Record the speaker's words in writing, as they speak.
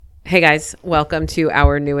Hey guys, welcome to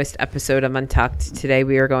our newest episode of Untucked. Today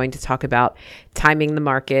we are going to talk about timing the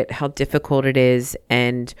market, how difficult it is,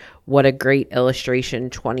 and what a great illustration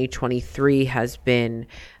 2023 has been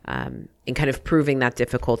in kind of proving that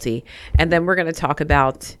difficulty. And then we're going to talk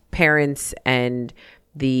about parents and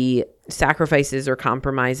the sacrifices or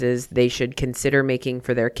compromises they should consider making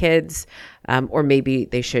for their kids, or maybe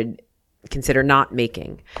they should consider not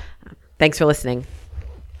making. Thanks for listening.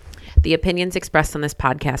 The opinions expressed on this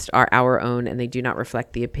podcast are our own, and they do not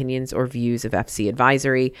reflect the opinions or views of FC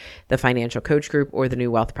Advisory, the Financial Coach Group, or the New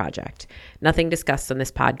Wealth Project. Nothing discussed on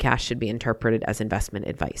this podcast should be interpreted as investment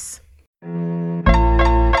advice.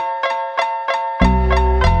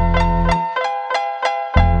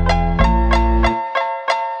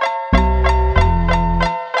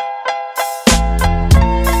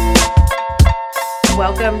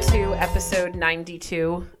 Welcome to episode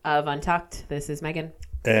 92 of Untucked. This is Megan.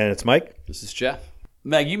 And it's Mike. This is Jeff.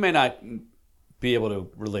 Meg, you may not be able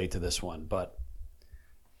to relate to this one, but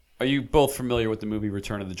are you both familiar with the movie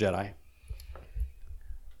Return of the Jedi?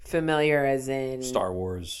 Familiar as in Star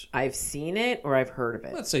Wars. I've seen it or I've heard of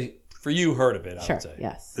it. Let's say, for you, heard of it, I Sure, would say.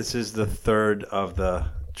 yes. This is the third of the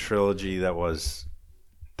trilogy that was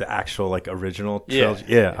the actual original trilogy.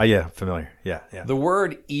 Yeah, familiar. Yeah. The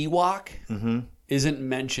word Ewok isn't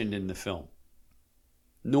mentioned in the film,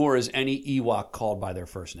 nor is any Ewok called by their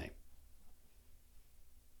first name.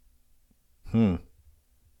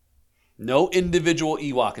 No individual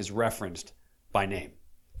Ewok is referenced by name.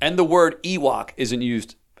 And the word Ewok isn't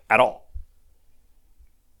used at all.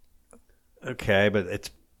 Okay, but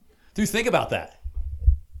it's... Dude, think about that.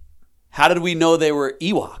 How did we know they were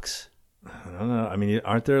Ewoks? I don't know. I mean,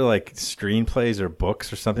 aren't there screenplays or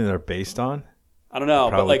books or something that are based on? I don't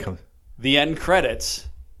know, but the end credits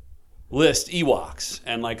list Ewoks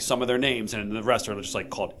and some of their names, and the rest are just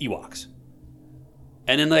called Ewoks.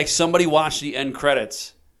 And then somebody watched the end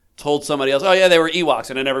credits, told somebody else, oh yeah, they were Ewoks,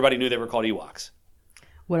 and then everybody knew they were called Ewoks.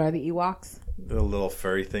 What are the Ewoks? The little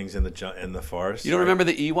furry things in the forest. You don't remember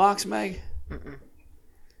the Ewoks, Meg? Mm-mm.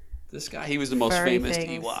 This guy, he was the most furry famous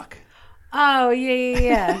things. Ewok. Oh,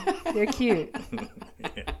 yeah. They're cute.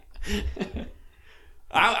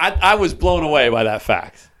 I was blown away by that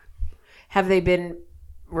fact. Have they been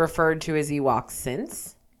referred to as Ewoks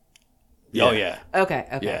since? Yeah. Oh, yeah. Okay.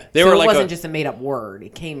 Yeah. It wasn't just a made-up word.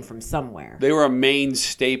 It came from somewhere. They were a main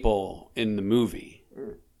staple in the movie.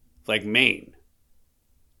 Main.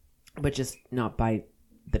 But just not by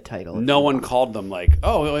the title. No one called them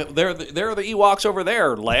oh, they're the Ewoks over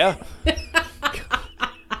there, Leia.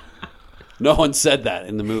 No one said that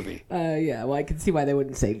in the movie. Yeah, well, I can see why they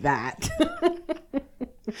wouldn't say that.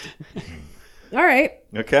 All right.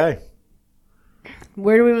 Okay.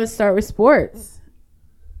 Where do we want to start with sports?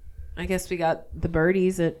 I guess we got the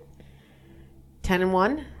Birdies at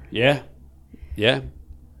 10-1. Yeah. Yeah.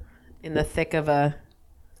 In the thick of a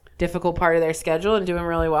difficult part of their schedule and doing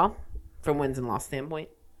really well from wins and loss standpoint.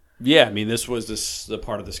 Yeah, I mean, this was the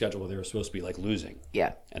part of the schedule where they were supposed to be losing.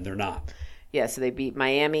 Yeah. And they're not. Yeah, so they beat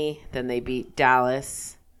Miami, then they beat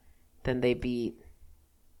Dallas, then they beat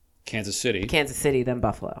Kansas City, then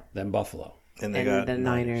Buffalo. And they got the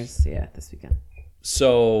Niners, this weekend.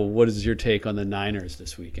 So what is your take on the Niners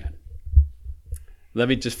this weekend? Let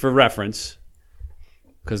me just, for reference,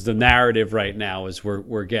 because the narrative right now is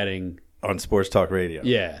we're getting... On Sports Talk Radio.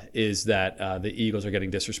 Yeah, is that the Eagles are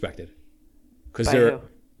getting disrespected. Because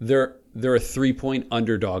they're a 3-point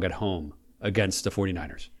underdog at home against the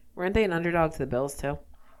 49ers. Weren't they an underdog to the Bills, too?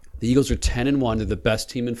 The Eagles are 10-1. They're the best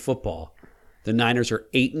team in football. The Niners are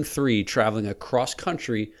 8-3, traveling across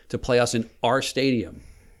country to play us in our stadium.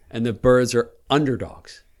 And the Birds are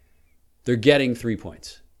underdogs. They're getting 3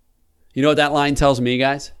 points. You know what that line tells me,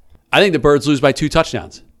 guys? I think the Birds lose by 2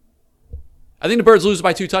 touchdowns.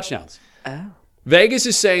 Oh. Vegas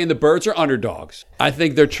is saying the Birds are underdogs. I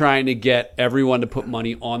think they're trying to get everyone to put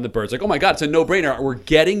money on the Birds. Oh my God, it's a no-brainer. We're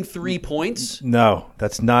getting 3 points? No,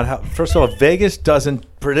 that's not how. First of all, Vegas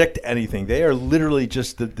doesn't predict anything. They are literally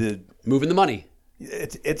just the moving the money.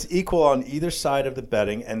 It's equal on either side of the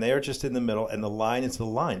betting, and they are just in the middle, and the line is the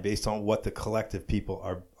line based on what the collective people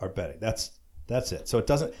are betting. That's it. So it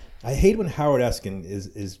doesn't. I hate when Howard Eskin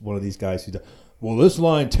is one of these guys who does, well, this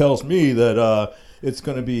line tells me that it's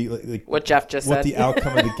going to be what Jeff just said. What the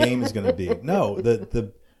outcome of the game is going to be. No,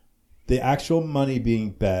 the actual money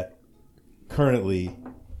being bet currently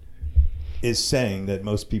is saying that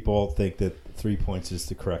most people think that 3 points is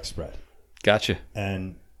the correct spread. Gotcha.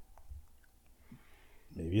 And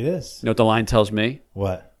maybe it is. You know what the line tells me?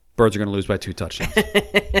 What? Birds are going to lose by 2 touchdowns.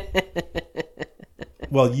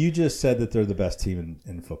 Well, you just said that they're the best team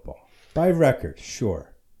in football. By record,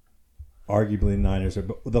 sure. arguably the Niners are.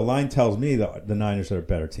 But the line tells me that the Niners are a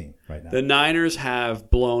better team right now. The Niners have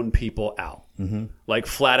blown people out, like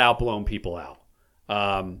flat out blown people out.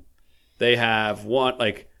 They have won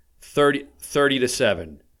like 30-7,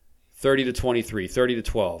 30-23, 30-12,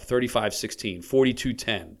 35-16,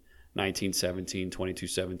 42-10, 19-17,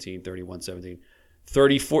 22-17, 31-17,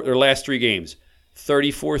 34. Their last 3 games: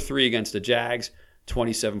 34-3 against the Jags,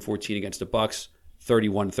 27-14 against the Bucks,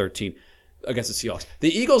 31-13 against the Seahawks.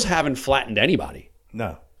 The Eagles haven't flattened anybody.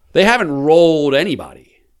 No. They haven't rolled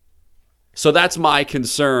anybody. So that's my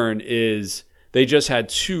concern is they just had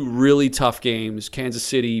 2 really tough games, Kansas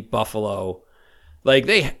City, Buffalo. Like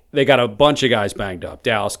they got a bunch of guys banged up.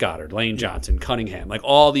 Dallas Goedert, Lane Johnson, Cunningham. Like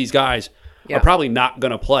all these guys are probably not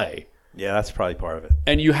going to play. Yeah, that's probably part of it.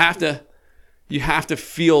 And you have to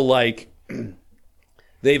feel like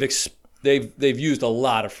they've used a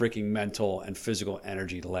lot of freaking mental and physical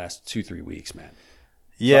energy the last 2-3 weeks, man.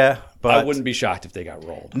 Yeah, but I wouldn't be shocked if they got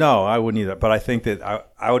rolled. No, I wouldn't either. But I think that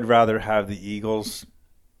I would rather have the Eagles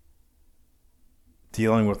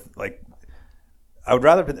dealing with I would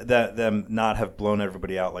rather that them not have blown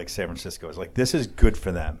everybody out like San Francisco is. Like this is good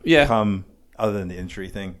for them. Yeah. Other than the injury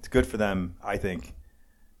thing, it's good for them. I think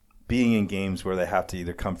being in games where they have to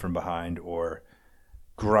either come from behind or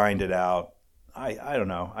grind it out. I don't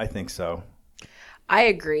know. I think so. I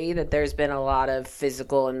agree that there's been a lot of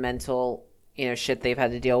physical and mental, shit they've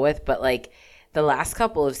had to deal with. But like the last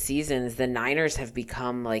couple of seasons, the Niners have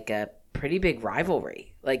become like a pretty big rivalry.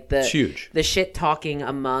 Like It's huge. The shit talking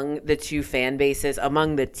among the 2 fan bases,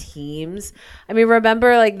 among the teams. I mean,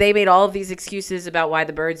 remember like they made all of these excuses about why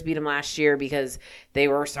the Birds beat them last year because they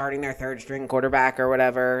were starting their 3rd string quarterback or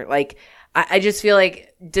whatever. Like I just feel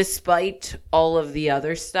like despite all of the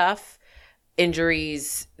other stuff,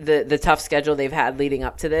 injuries, the tough schedule they've had leading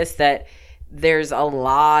up to this, that there's a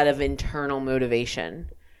lot of internal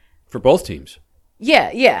motivation For both teams.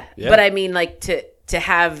 Yeah. But I mean, like to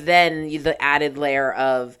have then the added layer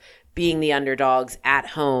of being the underdogs at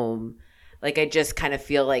home, like I just kind of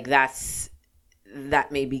feel like that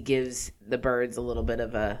maybe gives the Birds a little bit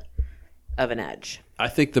of an edge. I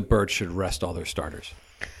think the Birds should rest all their starters.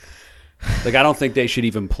 Like I don't think they should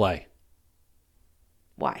even play.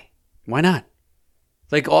 Why? Why not?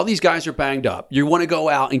 Like all these guys are banged up. You want to go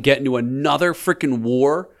out and get into another freaking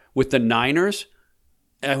war with the Niners,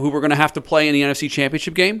 who we're going to have to play in the NFC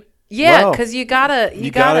Championship game? Yeah, Well, because you gotta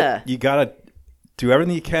do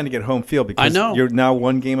everything you can to get home field because I know. you're now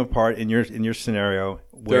 1 game apart in your scenario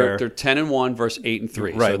where They're 10-1 versus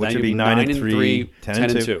 8-3. Right, so which then would be you'd 9-3,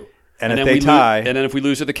 10-2. And if then they tie, and then if we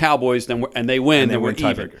lose to the Cowboys, and they win, then we're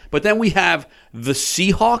even. tiebreaker. But then we have the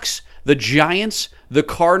Seahawks, the Giants, the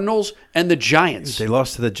Cardinals, and the Giants. they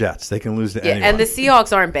lost to the Jets. They can lose to anyone. and the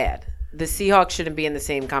Seahawks aren't bad. The Seahawks shouldn't be in the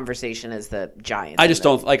same conversation as the Giants. I just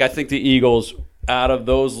don't like. I think the Eagles, out of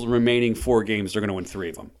those remaining 4 games, they're going to win 3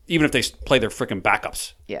 of them, even if they play their freaking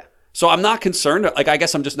backups. Yeah. So I'm not concerned. Like I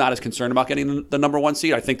guess I'm just not as concerned about getting the number 1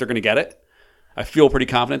 seed. I think they're going to get it. I feel pretty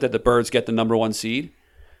confident that the Birds get the number 1 seed,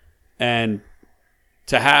 and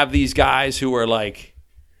to have these guys who are like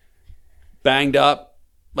banged up,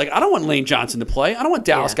 like I don't want Lane Johnson to play. I don't want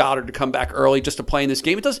Dallas Goedert to come back early just to play in this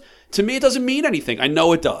game. To me, it doesn't mean anything. I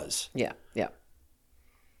know it does. Yeah.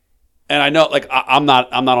 And I know, like, I'm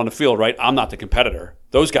not on the field, right? I'm not the competitor.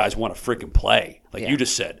 Those guys want to freaking play, like you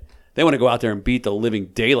just said. They want to go out there and beat the living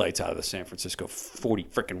daylights out of the San Francisco 40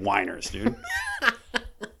 freaking whiners, dude.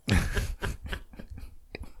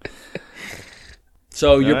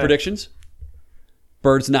 So your predictions?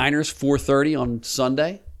 Birds Niners 4:30 on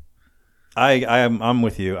Sunday. I'm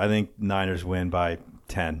with you. I think Niners win by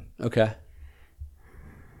 10. Okay.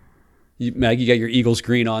 Meg, you got your Eagles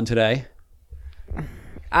green on today.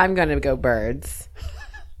 I'm going to go Birds.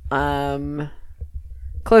 Close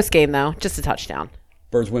game, though. Just a touchdown.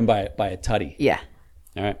 Birds win by a tutty. Yeah.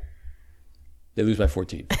 All right. They lose by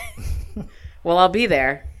 14. Well, I'll be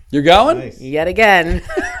there. You're going? Nice. Yet again.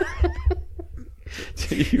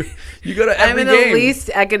 you go to every I'm game. the least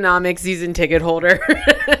economic season ticket holder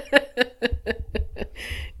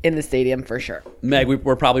in the stadium for sure. Meg,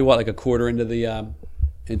 we're probably, like a quarter into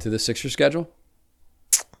the Sixers schedule?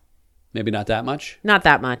 Maybe not that much? Not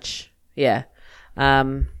that much. Yeah.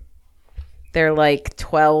 They're like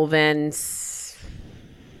 12 and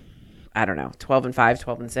 5,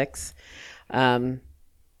 12 and 6.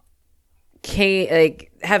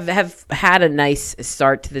 Have had a nice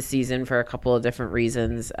start to the season for a couple of different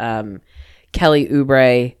reasons. Kelly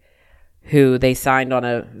Oubre, who they signed on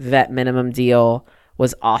a vet minimum deal,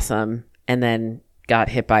 was awesome and then got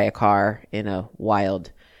hit by a car in a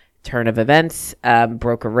wild turn of events,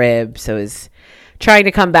 broke a rib, so is trying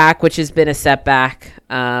to come back, which has been a setback.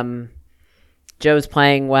 Joe's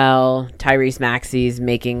playing well. Tyrese Maxey's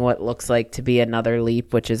making what looks like to be another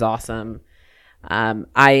leap, which is awesome.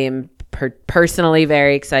 I am personally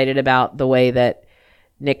very excited about the way that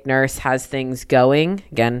Nick Nurse has things going.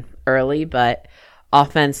 Again, early, but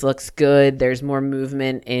offense looks good. There's more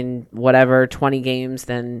movement in 20 games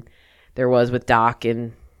than there was with Doc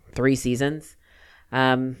in 3 seasons.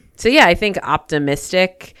 So yeah, I think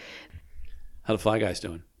optimistic. How the Fly Guys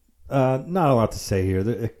doing? Not a lot to say here.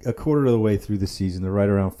 They're a quarter of the way through the season. They're right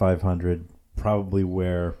around 500, probably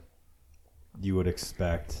where you would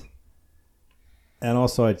expect. And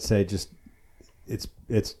also, I'd say just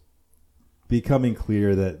it's becoming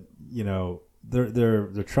clear that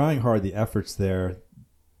they're trying hard. The effort's there.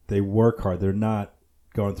 They work hard. They're not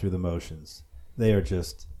going through the motions. They are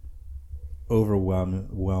just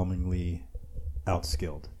overwhelmingly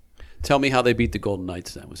outskilled. Tell me how they beat the Golden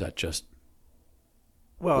Knights then. Was that just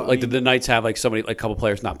well? Did the Knights have somebody, a couple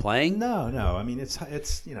players not playing? No. I mean, it's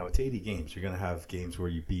 80 games. You're going to have games where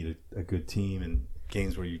you beat a good team and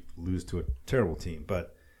games where you lose to a terrible team.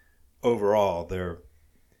 But overall, they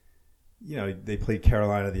played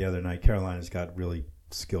Carolina the other night. Carolina's got really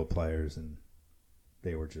skilled players, and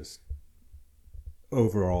they were just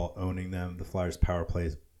overall owning them. The Flyers' power play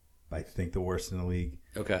is, I think, the worst in the league.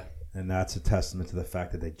 Okay. And that's a testament to the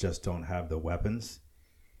fact that they just don't have the weapons.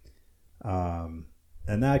 And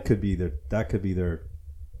that could be their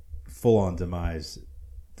full-on demise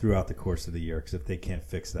throughout the course of the year. Because if they can't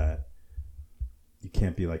fix that, you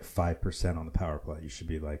can't be 5% on the power play. You should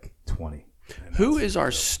be 20. Who is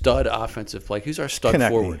our stud offensive play? Who's our stud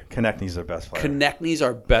forward? Konechny's our best player. Konechny's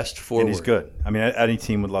our best forward. And he's good. I mean, any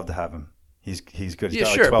team would love to have him. He's good. He's got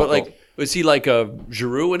sure. 12 But was he like a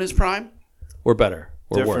Giroux in his prime, or better,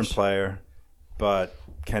 or different worse? Player, but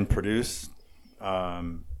can produce,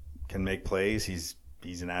 can make plays. He's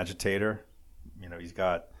an agitator.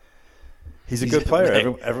 He's a good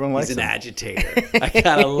player. Everyone likes him. He's an agitator. I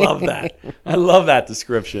kind of love that. I love that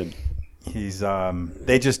description. He's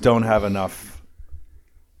they just don't have enough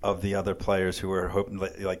of the other players who were hoping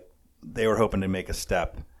they were hoping to make a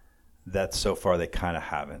step that so far they kind of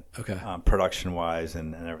haven't. Okay. Production wise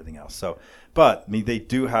and everything else. So, but they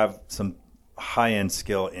do have some high end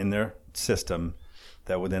skill in their system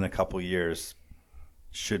that within a couple years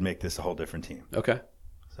should make this a whole different team. Okay.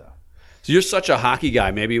 So you're such a hockey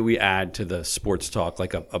guy. Maybe we add to the sports talk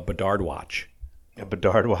a Bedard watch. A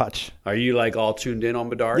Bedard watch. Are you all tuned in on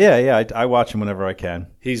Bedard? Yeah. I watch him whenever I can.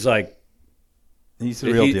 He's the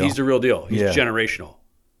real deal. He's the real deal. He's generational.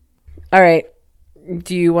 All right.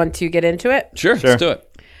 Do you want to get into it? Sure. Let's do it.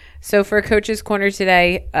 So for Coach's Corner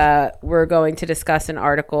today, we're going to discuss an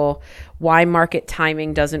article, Why Market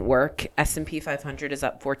Timing Doesn't Work. S&P 500 is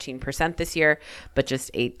up 14% this year, but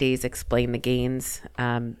just 8 days explain the gains.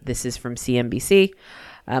 This is from CNBC.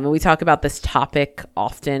 And we talk about this topic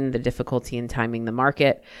often, the difficulty in timing the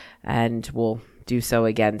market, and we'll do so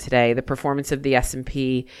again today. The performance of the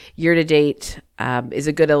S&P year to date is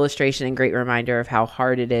a good illustration and great reminder of how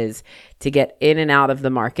hard it is to get in and out of the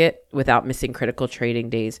market without missing critical trading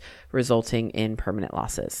days, resulting in permanent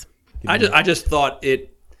losses. I just thought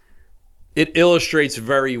it illustrates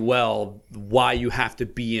very well why you have to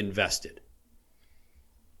be invested.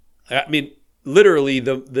 I mean, literally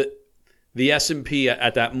the S&P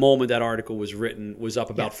at that moment that article was written was up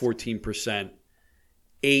about 14%.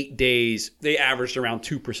 8 days, they averaged around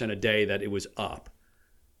 2% a day that it was up.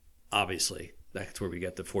 Obviously, that's where we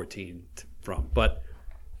get the 14 from. But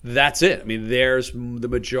that's it. I mean, there's the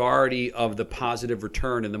majority of the positive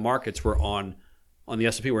return in the markets were on the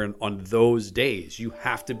S&P were on those days. You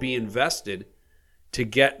have to be invested to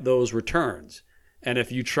get those returns. And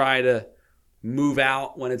if you try to move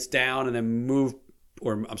out when it's down and then move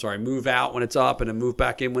out when it's up and then move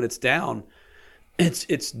back in when it's down,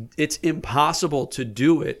 it's impossible to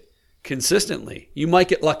do it consistently. You might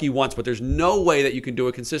get lucky once, but there's no way that you can do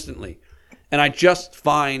it consistently. And I just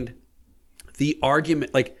find the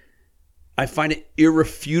argument, I find it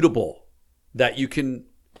irrefutable that you can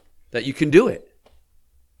do it.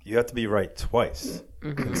 You have to be right twice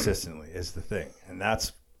consistently is the thing. And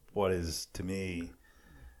that's what is, to me,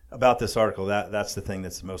 about this article, that's the thing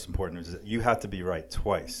that's the most important, is that you have to be right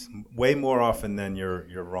twice. Way more often than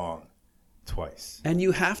you're wrong. Twice. And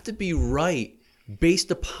you have to be right based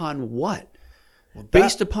upon what?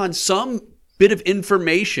 Based upon some bit of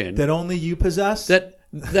information that only you possess.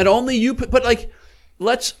 That only you. But I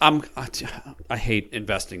hate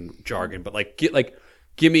investing jargon, but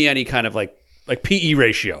give me any kind of like PE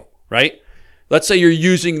ratio, right? Let's say you're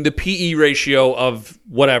using the PE ratio of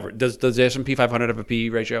whatever. Does the S&P 500 have a PE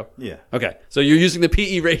ratio? Yeah. Okay, so you're using the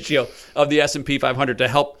PE ratio of the S&P 500 to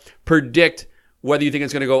help predict whether you think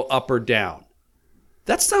it's going to go up or down.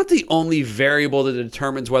 That's not the only variable that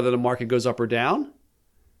determines whether the market goes up or down.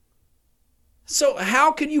 So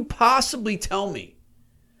how can you possibly tell me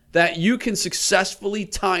that you can successfully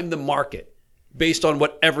time the market based on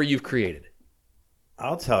whatever you've created?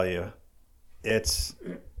 I'll tell you, it's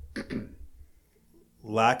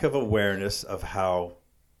lack of awareness of how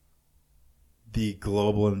the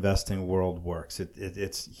global investing world works.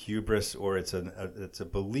 It's hubris, or it's a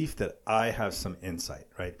belief that I have some insight,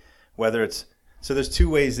 right? So there's two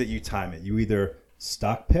ways that you time it. You either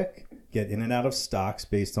stock pick, get in and out of stocks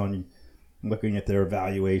based on looking at their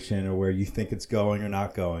valuation or where you think it's going or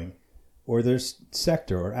not going, or there's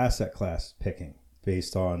sector or asset class picking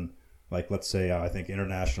based on, like, let's say I think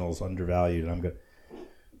international is undervalued and I'm good.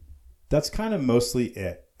 That's kind of mostly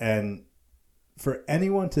it. And for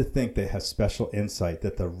anyone to think they have special insight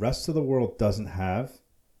that the rest of the world doesn't have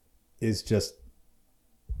is just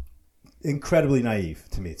incredibly naive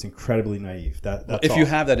to me. It's incredibly naive. That's if all. you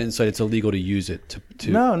have that insight, it's illegal to use it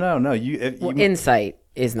to No. Insight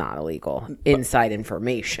is not illegal. Inside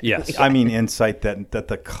information. Yes. I mean insight that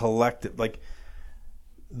the collective, like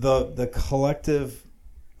the collective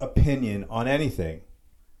opinion on anything.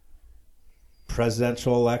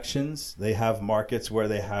 Presidential elections, they have markets where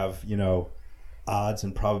they have, odds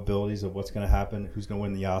and probabilities of what's going to happen, who's going to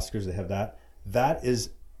win the Oscars. They have that. That is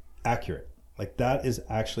accurate. Like, that is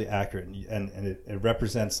actually accurate. And it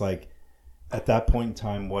represents, like, at that point in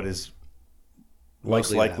time, what is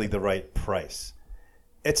most likely the right price.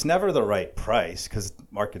 It's never the right price because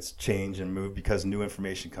markets change and move because new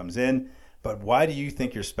information comes in. But why do you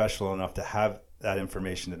think you're special enough to have that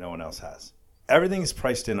information that no one else has? Everything is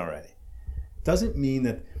priced in already. Doesn't mean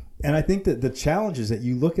that. And I think that the challenge is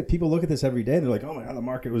that people look at this every day and they're like, oh my God, the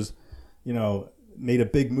market was, made a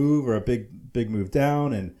big move or a big move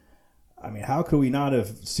down. And I mean, how could we not have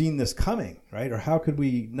seen this coming, right? Or how could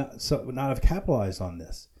we not have capitalized on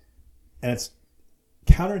this? And it's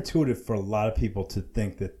counterintuitive for a lot of people to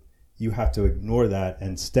think that you have to ignore that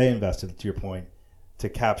and stay invested, to your point, to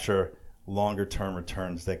capture longer term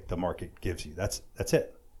returns that the market gives you. That's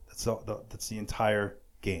it. That's the entire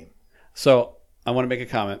game. So I want to make a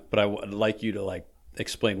comment, but I would like you to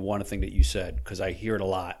explain one thing that you said, because I hear it a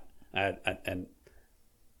lot, and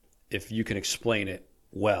if you can explain it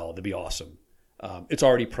well, that'd be awesome. It's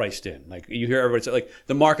already priced in. Like, you hear everybody say, like,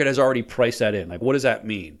 the market has already priced that in. Like, what does that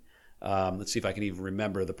mean? Let's see if I can even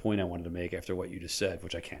remember the point I wanted to make after what you just said,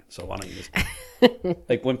 which I can't. So why don't you just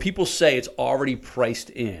like, when people say it's already priced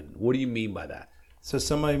in, what do you mean by that? So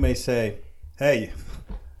somebody may say, "Hey,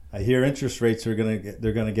 I hear interest rates are going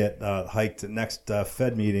to get hiked at next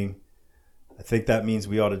Fed meeting. I think that means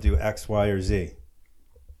we ought to do X, Y, or Z."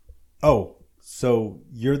 Oh, so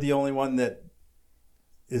you're the only one that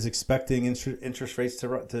is expecting interest rates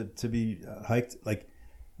to be hiked? Like,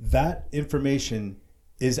 that information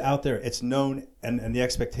is out there. It's known, and the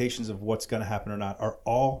expectations of what's going to happen or not are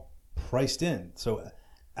all priced in. So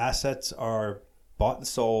assets are bought and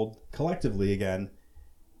sold collectively again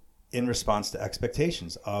in response to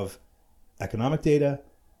expectations of economic data,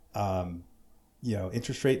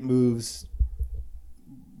 interest rate moves,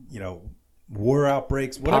 war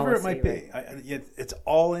outbreaks, whatever it might be. It's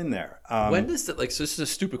all in there. When does it, so this is a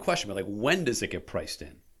stupid question, but when does it get priced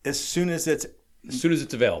in? As soon as it's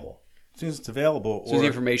available. As soon as it's available. As soon as the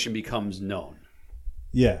information becomes known.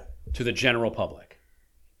 Yeah. To the general public.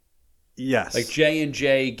 Yes. Like,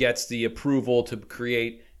 J&J gets the approval to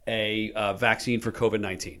create a vaccine for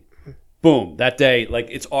COVID-19. Boom. That day,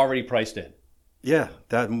 it's already priced in. Yeah,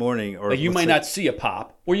 that morning. Or you might not see a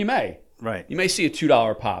pop, or you may. Right. You may see a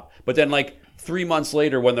 $2 pop. But then, 3 months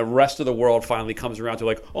later, when the rest of the world finally comes around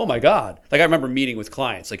to oh my God. I remember meeting with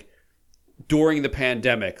clients, during the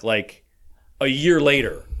pandemic, a year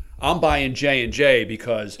later, I'm buying J&J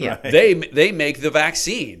because they make the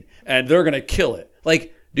vaccine and they're going to kill it.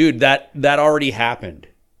 Dude, that already happened.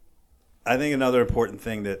 I think another important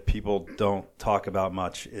thing that people don't talk about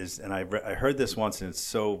much is, and I heard this once, and it's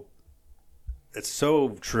so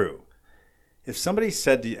true. If somebody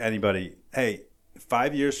said to anybody, "Hey,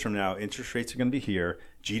 5 years from now, interest rates are going to be here,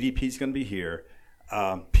 GDP is going to be here,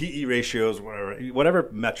 PE ratios, whatever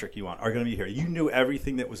metric you want, are going to be here," you knew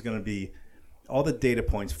everything that was going to be, all the data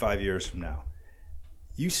points 5 years from now,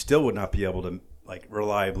 you still would not be able to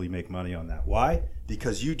reliably make money on that. Why?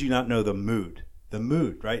 Because you do not know the mood,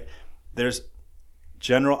 right? There's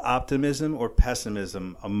general optimism or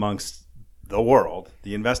pessimism amongst the world,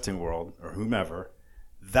 the investing world, or whomever.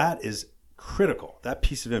 That is critical. That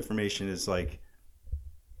piece of information is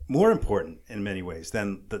more important in many ways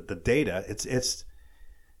than the data. It's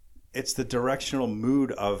the directional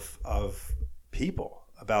mood of people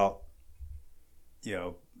about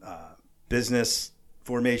business,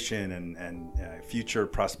 formation and future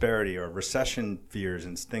prosperity or recession fears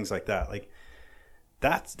and things like that. Like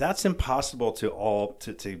that's impossible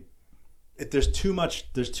to there's too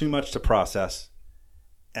much to process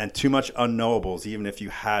and too much unknowables, even if you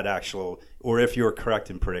had or if you were correct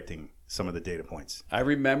in predicting some of the data points. I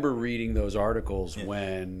remember reading those articles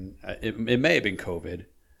when it may have been COVID,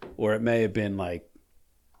 or it may have been like,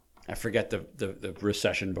 I forget the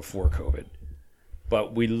recession before COVID.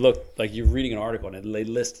 But we looked, like you're reading an article and they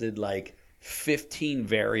listed like 15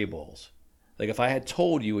 variables. Like if I had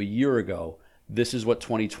told you a year ago, this is what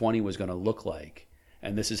 2020 was going to look like,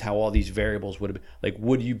 and this is how all these variables would have been, like,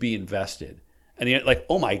 would you be invested? And you're like,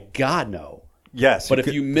 oh my God, no. Yes. But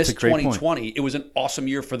if you missed 2020, it was an awesome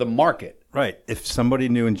year for the market. Right. If somebody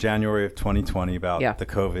knew in January of 2020 about the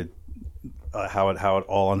COVID, how it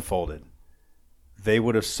all unfolded, they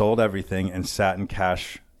would have sold everything and sat in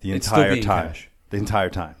cash the entire time. Cash. The entire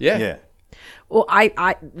time. Yeah. Well,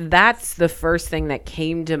 I that's the first thing that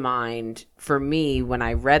came to mind for me when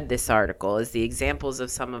I read this article is the examples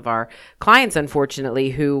of some of our clients, unfortunately,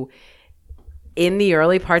 who in the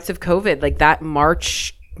early parts of COVID, like that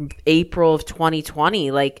March, April of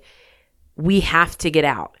 2020, like we have to get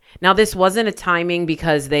out. Now, this wasn't a timing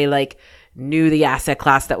because they like knew the asset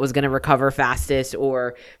class that was going to recover fastest,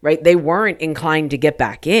 or right, they weren't inclined to get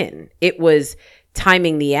back in. It was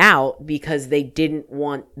timing the out because they didn't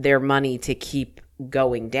want their money to keep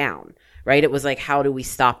going down, right? It was like, how do we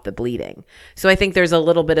stop the bleeding? So I think there's a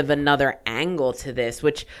little bit of another angle to this,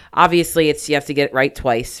 which obviously you have to get it right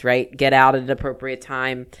twice, right? Get out at an appropriate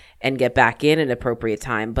time and get back in at an appropriate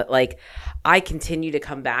time. But like, I continue to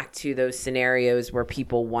come back to those scenarios where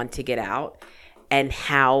people want to get out and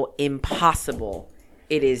how impossible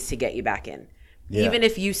it is to get you back in. Yeah. Even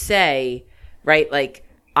if you say, right, like,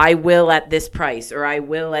 I will at this price, or I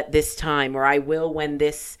will at this time, or I will when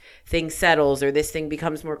this thing settles, or this thing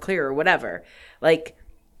becomes more clear, or whatever. Like,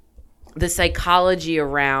 the psychology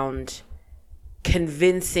around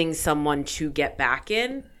convincing someone to get back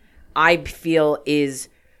in, I feel is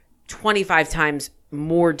 25 times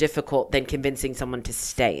more difficult than convincing someone to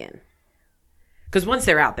stay in. Because once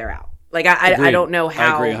they're out, they're out. Like, I don't know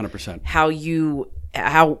how, I agree 100%.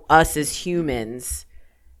 How us as humans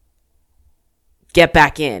get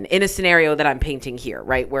back in a scenario that I'm painting here,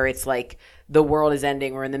 right? Where it's like the world is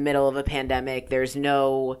ending. We're in the middle of a pandemic. There's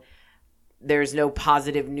no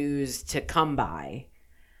positive news to come by.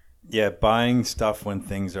 Yeah, buying stuff when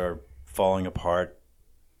things are falling apart,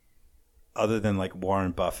 other than like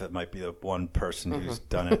Warren Buffett might be the one person who's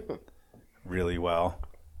done it really well,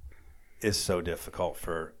 is so difficult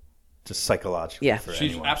for just psychologically for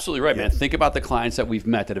She's anyone. Absolutely right, man. Think about the clients that we've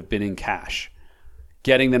met that have been in cash.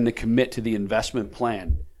 Getting them to commit to the investment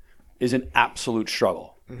plan is an absolute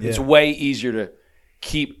struggle. Mm-hmm. It's way easier to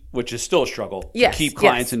keep, which is still a struggle, to keep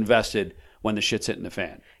clients invested when the shit's hitting the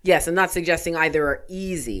fan. Yes, I'm not suggesting either are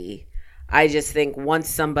easy. I just think once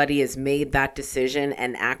somebody has made that decision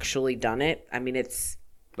and actually done it, I mean, it's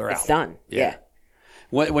done. Yeah.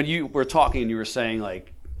 When you were talking, you were saying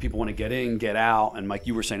like people want to get in, get out, and Mike,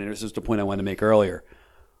 you were saying, and this is the point I wanted to make earlier.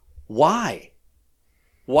 Why?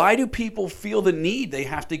 Why do people feel the need they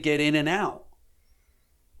have to get in and out?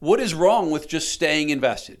 What is wrong with just staying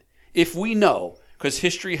invested? If we know, because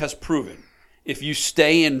history has proven, if you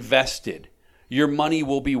stay invested, your money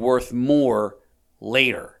will be worth more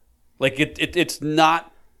later. Like it's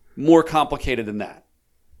not more complicated than that.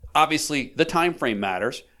 Obviously, the time frame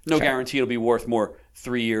matters. No guarantee it'll be worth more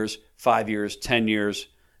 3 years, 5 years, 10 years,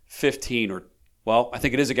 15, or, well, I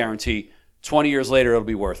think it is a guarantee. 20 years later, it'll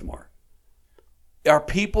be worth more. Are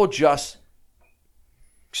people just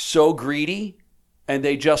so greedy and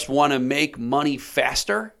they just want to make money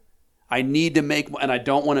faster? I need to make, and I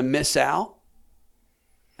don't want to miss out.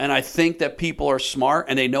 And I think that people are smart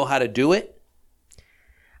and they know how to do it.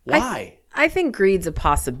 Why? I think greed's a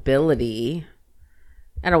possibility.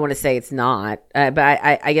 I don't want to say it's not, but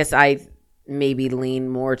I guess I maybe lean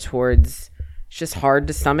more towards it's just hard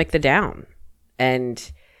to stomach the down.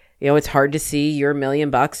 And you know, it's hard to see your $1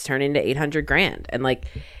 million turn into $800,000. And like,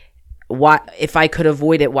 why, if I could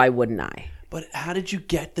avoid it, why wouldn't I? But how did you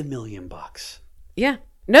get the $1 million? Yeah.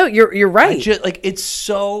 No, you're right. Like, it's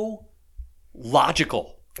so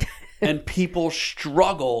logical and people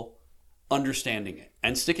struggle understanding it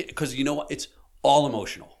and stick it, because you know what? It's all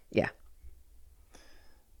emotional. Yeah.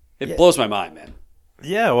 It blows my mind, man.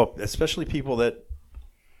 Yeah. Well, especially people that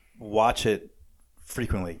watch it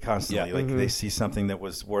frequently, constantly. Like they see something that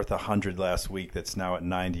was worth 100 last week that's now at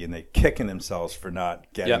 90, and they kicking themselves for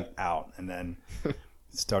not getting out, and then it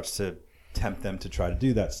starts to tempt them to try to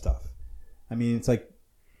do that stuff. I mean, it's like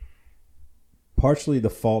partially the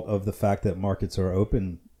fault of the fact that markets are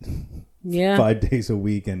open Yeah. 5 days a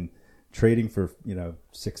week and trading for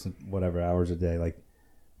 6 whatever hours a day. Like,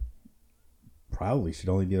 probably should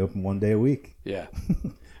only be open 1 day a week. Yeah.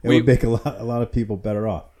 It would make a lot of people better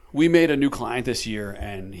off. We made a new client this year,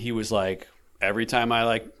 and he was like, every time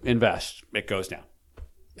I invest, it goes down.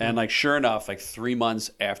 And sure enough, 3 months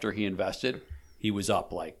after he invested, he was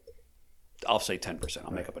up I'll say 10%.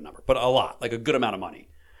 I'll make up a number, but a lot, a good amount of money.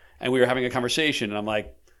 And we were having a conversation, and I'm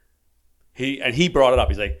like, he brought it up.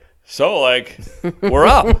 He's like, so we're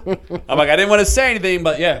up. I'm like, I didn't want to say anything,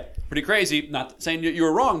 but yeah, pretty crazy. Not saying you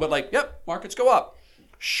were wrong, but yep, markets go up.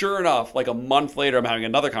 Sure enough, a month later, I'm having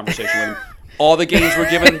another conversation with him. All the gains were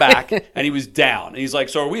given back, and he was down. And he's like,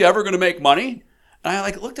 so are we ever going to make money? And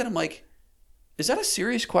I looked at him like, is that a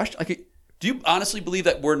serious question? Do you honestly believe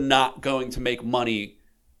that we're not going to make money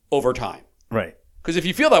over time? Right. Because if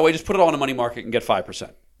you feel that way, just put it all in a money market and get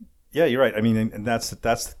 5%. Yeah, you're right. I mean, and that's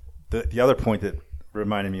the other point that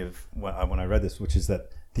reminded me of when I read this, which is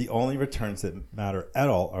that the only returns that matter at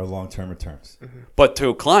all are long-term returns. Mm-hmm. But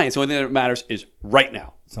to clients, the only thing that matters is right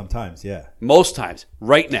now. Sometimes, yeah. Most times,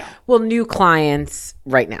 right now. Well, new clients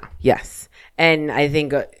right now, yes. And I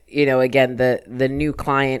think, again, the new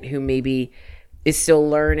client who maybe is still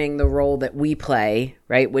learning the role that we play,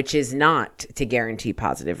 right, which is not to guarantee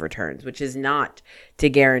positive returns, which is not to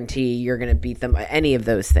guarantee you're going to beat them, any of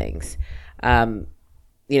those things.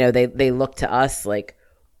 They look to us like,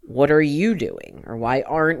 what are you doing? Or why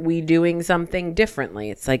aren't we doing something differently?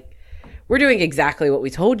 It's like, we're doing exactly what we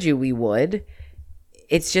told you we would.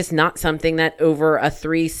 It's just not something that over a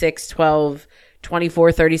 3, 6, 12,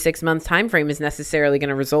 24, 36 month time frame is necessarily going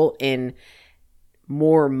to result in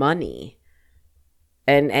more money.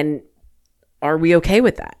 And are we okay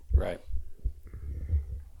with that? Right.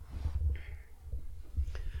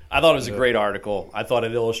 I thought it was a great article. I thought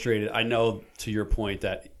it illustrated, I know to your point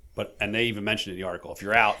and they even mentioned in the article, if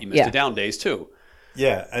you're out, you miss the down days too.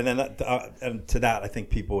 Yeah, and then and to that, I think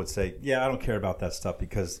people would say, yeah, I don't care about that stuff,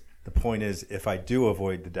 because the point is, if I do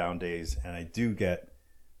avoid the down days and I do get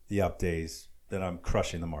the up days, then I'm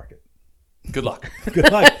crushing the market. Good luck.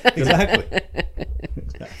 Good luck. Exactly.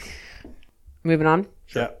 Moving on.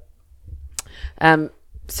 Sure.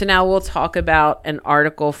 So now we'll talk about an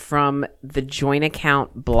article from the Joint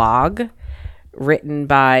Account blog written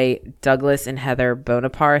by Douglas and Heather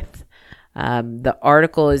Bonaparte. The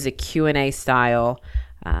article is a Q&A style.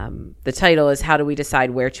 The title is How Do We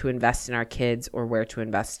Decide Where to Invest in Our Kids or Where to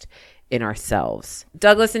Invest in Ourselves?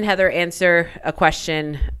 Douglas and Heather answer a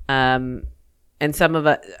question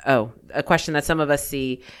a question that some of us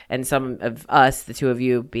see and some of us, the two of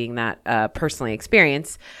you being that personally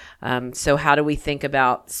experience. So how do we think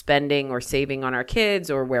about spending or saving on our kids,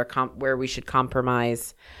 or where we should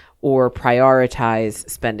compromise or prioritize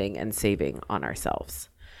spending and saving on ourselves?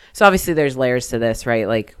 So obviously there's layers to this,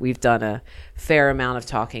 right? We've done a fair amount of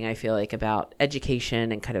talking, I feel like, about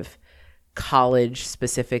education and kind of college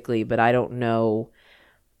specifically, but I don't know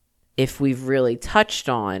if we've really touched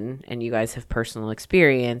on, and you guys have personal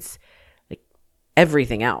experience,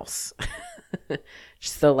 everything else.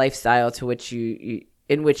 Just the lifestyle to which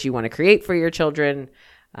in which you want to create for your children,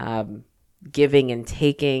 giving and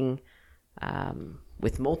taking,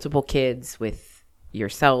 with multiple kids, with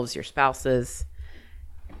yourselves, your spouses.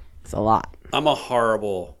 It's a lot. I'm a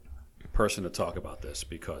horrible person to talk about this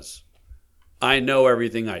because I know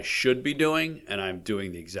everything I should be doing, and I'm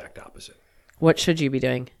doing the exact opposite. What should you be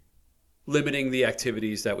doing? Limiting the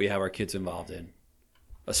activities that we have our kids involved in,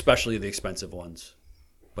 especially the expensive ones,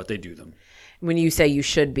 but they do them. When you say you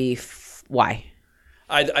should be, why?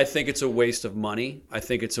 I think it's a waste of money. I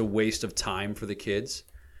think it's a waste of time for the kids.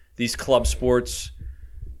 These club sports,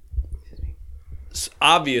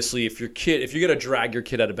 obviously, if you're going to drag your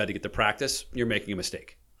kid out of bed to get to practice, you're making a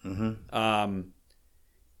mistake. Mm-hmm.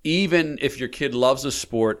 Even if your kid loves a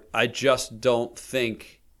sport, I just don't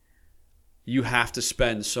think you have to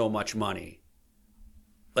spend so much money.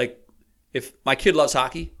 If my kid loves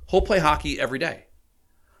hockey, he'll play hockey every day.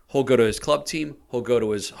 He'll go to his club team. He'll go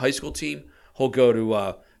to his high school team. He'll go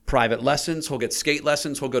to private lessons. He'll get skate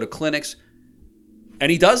lessons. He'll go to clinics.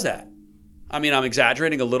 And he does that. I mean, I'm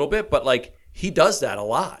exaggerating a little bit, but he does that a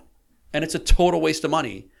lot. And it's a total waste of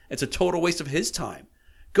money. It's a total waste of his time.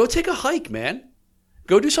 Go take a hike, man.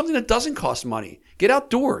 Go do something that doesn't cost money. Get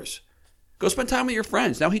outdoors. Go spend time with your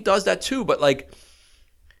friends. Now he does that too, but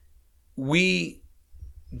we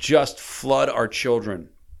just flood our children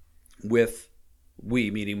with,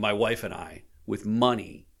 meaning my wife and I, with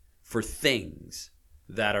money for things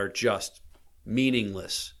that are just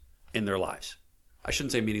meaningless in their lives. I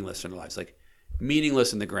shouldn't say meaningless in their lives,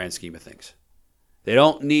 meaningless in the grand scheme of things. They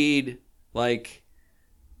don't need like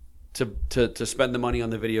to spend the money on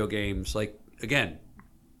the video games. Like, again,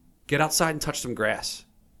 get outside and touch some grass.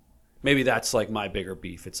 Maybe that's like my bigger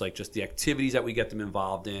beef. It's like just the activities that we get them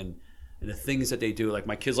involved in and the things that they do. Like,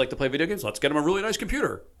 my kids like to play video games. Let's get them a really nice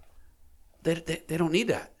computer. They don't need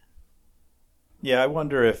that. Yeah, I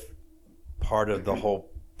wonder if part of the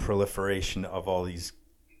whole proliferation of all these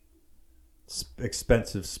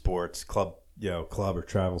expensive sports, club or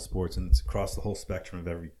travel sports, and it's across the whole spectrum of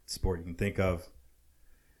every sport you can think of,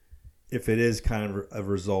 if it is kind of a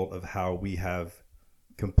result of how we have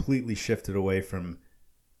completely shifted away from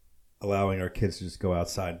allowing our kids to just go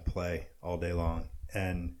outside and play all day long.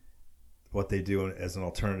 And what they do as an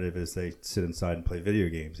alternative is they sit inside and play video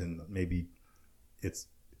games. And maybe it's,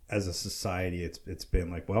 as a society, it's been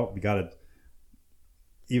like, well, we got to,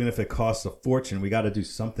 even if it costs a fortune, we got to do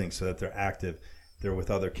something so that they're active. They're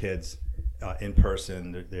with other kids in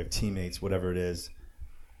person. They're teammates, whatever it is.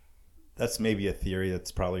 That's maybe a theory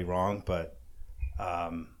that's probably wrong, but I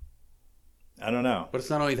don't know. But it's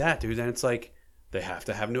not only that, dude. Then it's like they have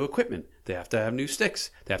to have new equipment. They have to have new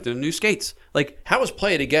sticks. They have to have new skates. Like, how is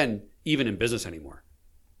play it again even in business anymore?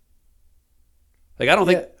 Like, I don't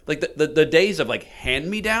think like the days of like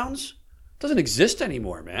hand-me-downs doesn't exist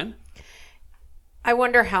anymore, man. I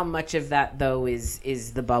wonder how much of that, though,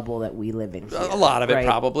 is the bubble that we live in here. A lot of it, right?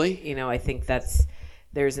 probably. I think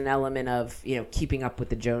there's an element of, keeping up with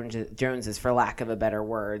the Joneses, for lack of a better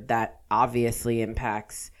word, that obviously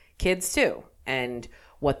impacts kids too, and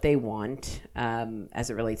what they want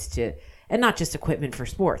as it relates to, and not just equipment for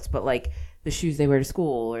sports, but like the shoes they wear to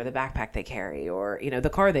school or the backpack they carry or, the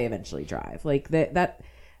car they eventually drive. Like that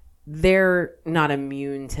they're not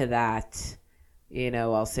immune to that.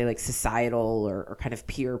 I'll say like societal or kind of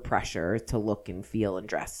peer pressure to look and feel and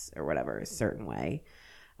dress or whatever a certain way.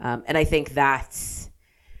 And I think that's,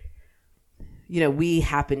 we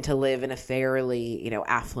happen to live in a fairly,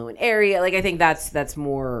 affluent area. Like, I think that's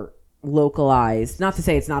more localized. Not to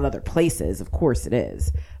say it's not other places. Of course it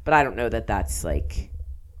is. But I don't know that that's like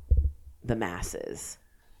the masses.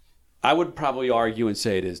 I would probably argue and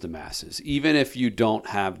say it is the masses. Even if you don't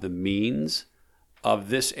have the means of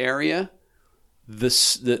this area,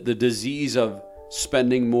 the disease of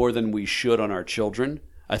spending more than we should on our children,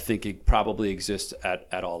 I think it probably exists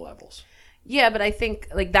at all levels. Yeah, but I think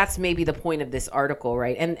like that's maybe the point of this article,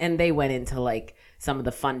 right? And they went into like some of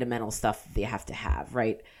the fundamental stuff that you have to have,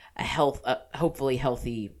 right? A hopefully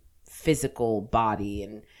healthy physical body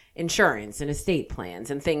and insurance and estate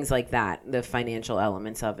plans and things like that, the financial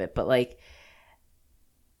elements of it. But like,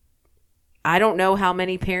 I don't know how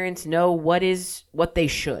many parents know what they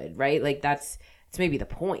should, right? Like it's maybe the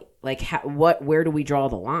point. Like where do we draw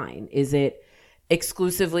the line? Is it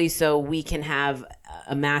exclusively so we can have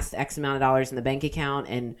amassed X amount of dollars in the bank account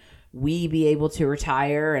and we be able to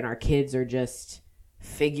retire and our kids are just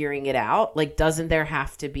figuring it out? Like, doesn't there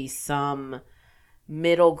have to be some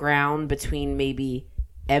middle ground between maybe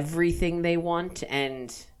everything they want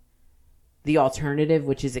and the alternative,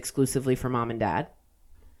 which is exclusively for mom and dad?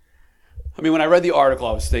 I mean, when I read the article,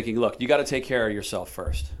 I was thinking, look, you got to take care of yourself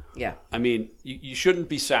first. Yeah. I mean, you shouldn't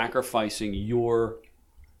be sacrificing your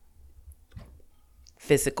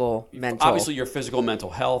physical, mental. Obviously, your physical, mental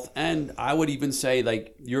health, and I would even say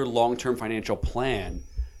like your long-term financial plan,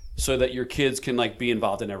 so that your kids can like be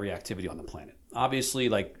involved in every activity on the planet. Obviously,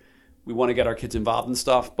 like we want to get our kids involved in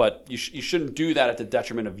stuff, but you shouldn't do that at the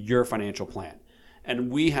detriment of your financial plan.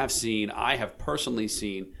 And I have personally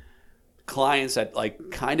seen clients that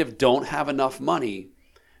like kind of don't have enough money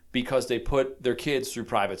because they put their kids through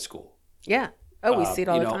private school. Yeah. Oh, we see it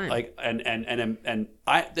all the time. Like,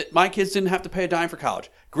 my kids didn't have to pay a dime for college.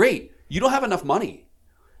 Great. You don't have enough money.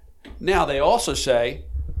 Now, they also say,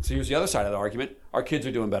 so here's the other side of the argument, our kids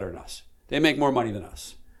are doing better than us. They make more money than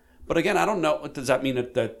us. But again, I don't know, does that mean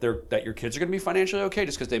that your kids are going to be financially okay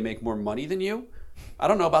just because they make more money than you? I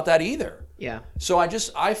don't know about that either. Yeah. So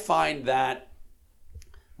I find that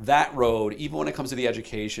road, even when it comes to the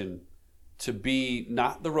education, to be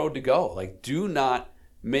not the road to go. Like,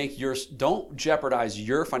 don't jeopardize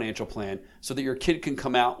your financial plan so that your kid can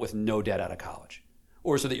come out with no debt out of college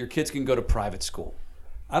or so that your kids can go to private school.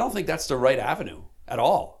 I don't think that's the right avenue at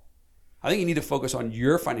all. I think you need to focus on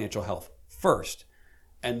your financial health first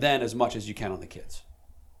and then as much as you can on the kids.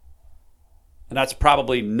 And that's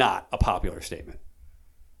probably not a popular statement.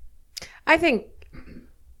 I think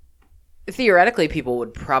theoretically people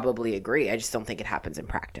would probably agree. I just don't think it happens in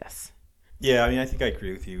practice. Yeah, I mean, I think I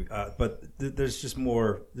agree with you. But there's just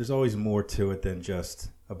more. There's always more to it than just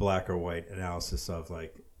a black or white analysis of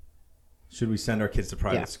like, should we send our kids to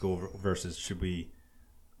private school versus should we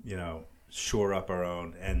shore up our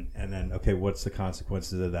own, and then okay, what's the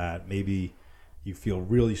consequences of that? Maybe you feel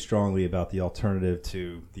really strongly about the alternative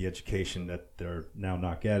to the education that they're now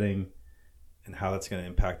not getting, and how that's going to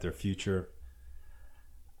impact their future.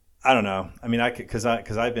 I don't know. I mean, because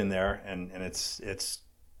I've been there, and it's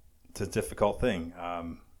a difficult thing.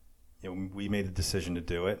 We made the decision to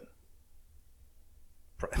do it.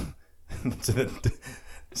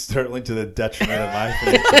 Certainly to the detriment of my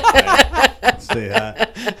financial plan. Let's say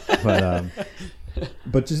that.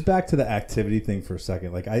 But just back to the activity thing for a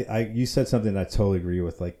second. Like you said something that I totally agree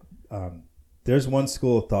with. Like, there's one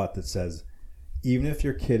school of thought that says, even if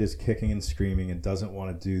your kid is kicking and screaming and doesn't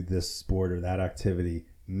want to do this sport or that activity,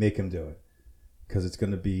 make them do it, because it's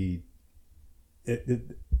going to be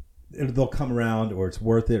they'll come around, or it's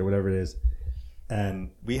worth it, or whatever it is.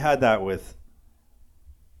 And we had that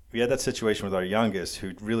situation with our youngest,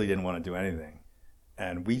 who really didn't want to do anything,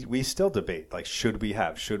 and we still debate, like, should we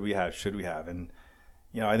have, and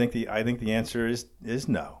I think the answer is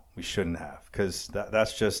no, we shouldn't have, because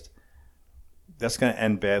that's going to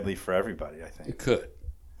end badly for everybody. I think it could.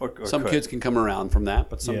 Or some kids can come around from that,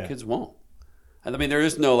 but some kids won't. And I mean, there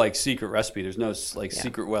is no like secret recipe. There's no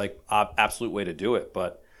secret way, absolute way to do it.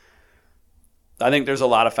 But I think there's a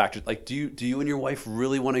lot of factors. Like, do you and your wife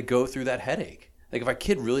really want to go through that headache? Like, if our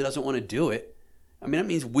kid really doesn't want to do it, I mean, that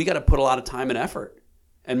means we got to put a lot of time and effort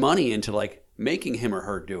and money into like making him or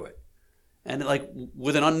her do it, and like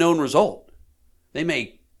with an unknown result. They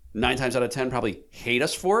may 9 times out of 10 probably hate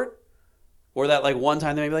us for it, or that like one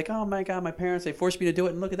time they may be like, "Oh my God, my parents, they forced me to do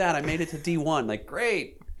it, and look at that, I made it to D1." Like,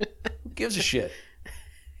 great. Who gives a shit?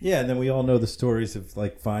 Yeah, and then we all know the stories of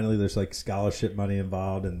like finally there's like scholarship money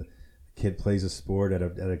involved, and the kid plays a sport at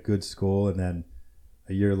a good school, and then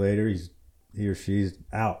a year later he or she's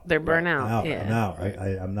out. They're burnt out. Yeah. I'm out.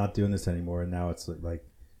 I'm not doing this anymore. And now it's like,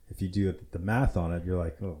 if you do the math on it, you're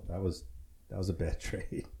like, oh, that was a bad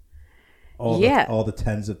trade. All the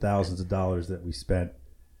tens of thousands of dollars that we spent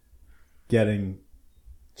getting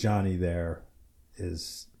Johnny there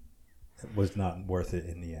was not worth it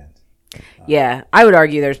in the end. Yeah, I would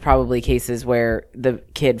argue there's probably cases where the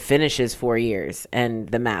kid finishes 4 years and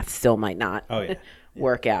the math still might not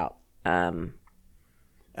work out.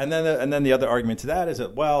 And then the other argument to that is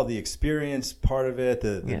that, well, the experience part of it,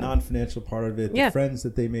 the non-financial part of it, the friends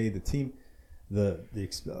that they made, the team,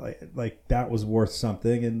 like that was worth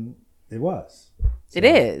something, and it was. So, it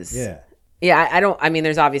is. Yeah. Yeah, I mean,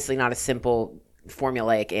 there's obviously not a simple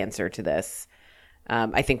formulaic answer to this.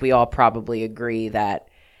 I think we all probably agree that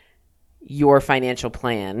your financial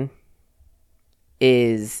plan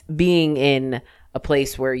is being in a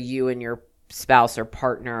place where you and your spouse or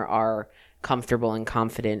partner are comfortable and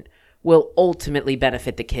confident will ultimately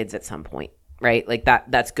benefit the kids at some point, right? Like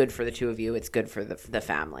that's good for the two of you. It's good for the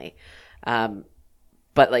family.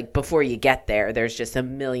 But like before you get there, there's just a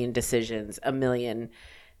million decisions, a million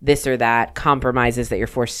this or that compromises that you're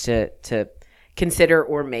forced to consider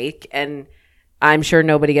or make. And I'm sure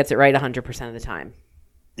nobody gets it right 100% of the time.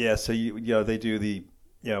 Yeah. So they do the,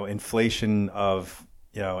 inflation of,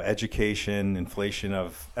 education, inflation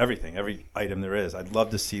of everything, every item there is. I'd love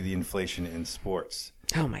to see the inflation in sports.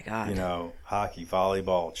 Oh my God. Hockey,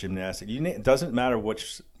 volleyball, gymnastics. It doesn't matter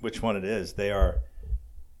which one it is. They are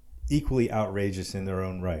equally outrageous in their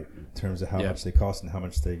own right in terms of how much they cost and how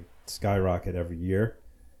much they skyrocket every year.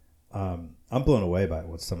 I'm blown away by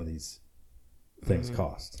what some of these things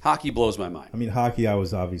cost. Hockey blows my mind. I mean, hockey I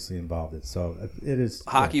was obviously involved in, so it is.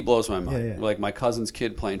 Hockey blows my mind. Yeah. Like my cousin's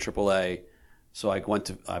kid playing AAA, so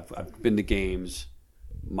I've been to games.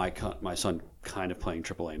 My son kind of playing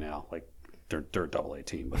AAA now. Like they're a AA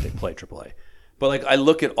team, but they play AAA. But like I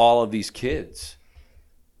look at all of these kids,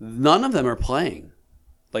 none of them are playing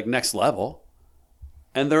like next level,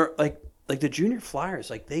 and they're like the junior flyers.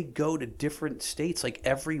 Like they go to different states like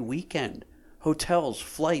every weekend, hotels,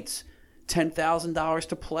 flights, $10,000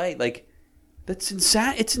 to play. Like that's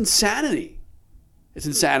insane. It's insanity. It's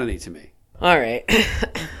insanity to me. All right.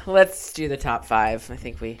 Let's do the top 5. I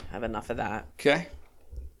think we have enough of that. Okay.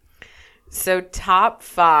 So top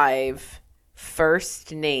 5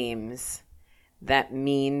 first names that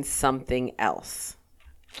mean something else.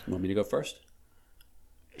 You want me to go first?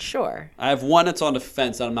 Sure. I have one that's on the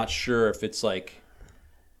fence that I'm not sure if it's like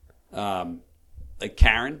Karen.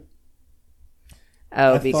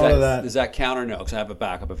 Oh, thought of that. Does that count or no? Because I have a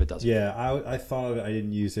backup if it doesn't. Yeah, I thought of it. I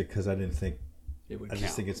didn't use it because I didn't think it would I count.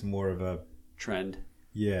 just think it's more of a trend.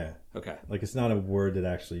 Yeah. Okay. Like it's not a word that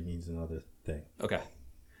actually means another thing. Okay.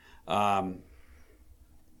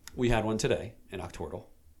 We had one today in Octortal.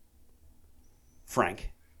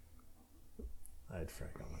 Frank. I had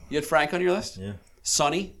Frank on my list. You had Frank on your list? Yeah.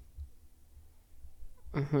 Sonny.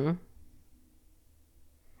 Mm-hmm.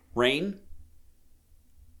 Rain.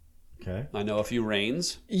 Okay. I know a few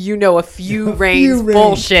rains. You know a few rains. few rains.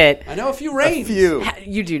 Bullshit. I know a few rains. A few.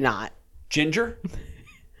 You do not. Ginger.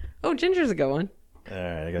 Oh, Ginger's a good one. All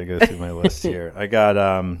right, I gotta go through my list here. I got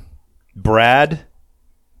Brad.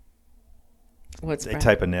 What's A Brad?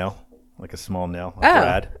 type of nail, like a small nail. A Oh.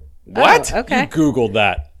 Brad. What? Oh, okay. You Googled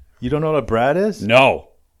that. You don't know what a Brad is? No.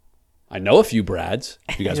 I know a few Brads.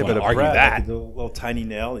 If you guys Yeah, want but to a argue Brad, that. like a little tiny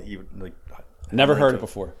nail that you like. Never heard like it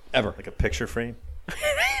before. Ever. Like a picture frame.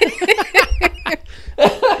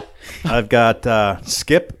 I've got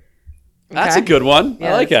Skip. That's Okay. a good one. Yeah,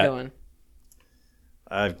 I like that's a that. good one.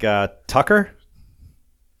 I've got Tucker.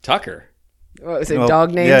 Tucker. What was it? Well,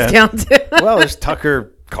 Dog names yeah. count too? Well, there's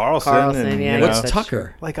Tucker Carlson. Carlson, and, yeah, you know, What's that's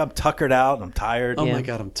Tucker? like I'm tuckered out. I'm tired. Oh Yeah. my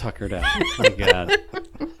God, I'm tuckered out. Oh my God.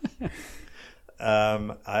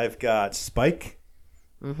 I've got Spike.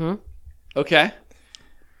 Okay.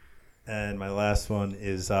 And my last one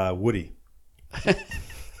is Woody. A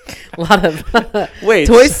lot of Wait.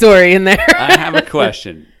 Toy Story in there. I have a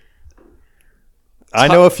question. I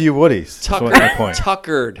know a few Woodies. That's what's my point.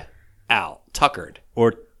 Tuckered out. Tuckered.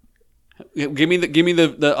 Or Give me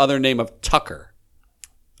the other name of Tucker.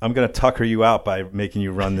 I'm going to tucker you out by making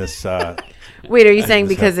you run this. Wait, are you saying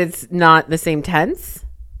because it's not the same tense?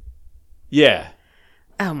 Yeah.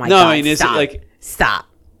 Oh my No, God! I mean, is it stop. like- Stop?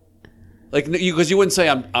 Like because you wouldn't say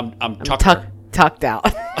I'm Tucker. Tucked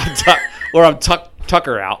out. Or I'm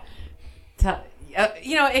Tucker out.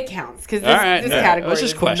 You know, it counts because All right. this all right. category I was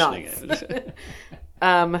just is questioning nuts. it.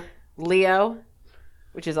 Leo,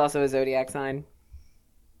 which is also a zodiac sign.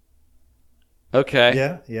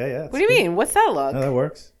 Okay. Yeah. What do you mean? What's that look? No, that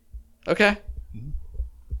works. Okay.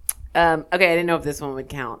 Okay, I didn't know if this one would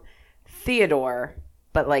count. Theodore,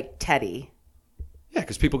 but like Teddy. Yeah,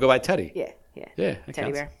 because people go by Teddy. Yeah. Yeah, that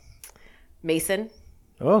Teddy counts. bear. Mason,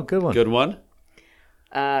 Oh, good one. Good one.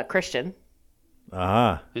 Christian,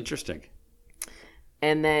 Ah. Interesting.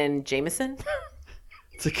 and then Jameson.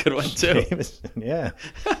 It's a good one too. Yeah.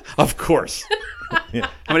 Of course. Yeah.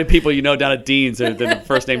 How many people you know down at Dean's that the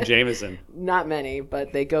first name Jameson? Not many,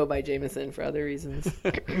 but they go by Jameson for other reasons.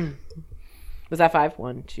 Was that 5?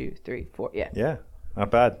 1, 2, 3, 4. Yeah. Yeah.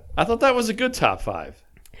 Not bad. I thought that was a good top 5.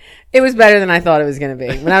 It was better than I thought it was going to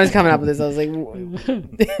be. When I was coming up with this, I was like,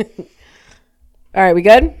 all right, we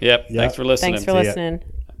good? Yep. Thanks for listening. Thanks for ya. listening.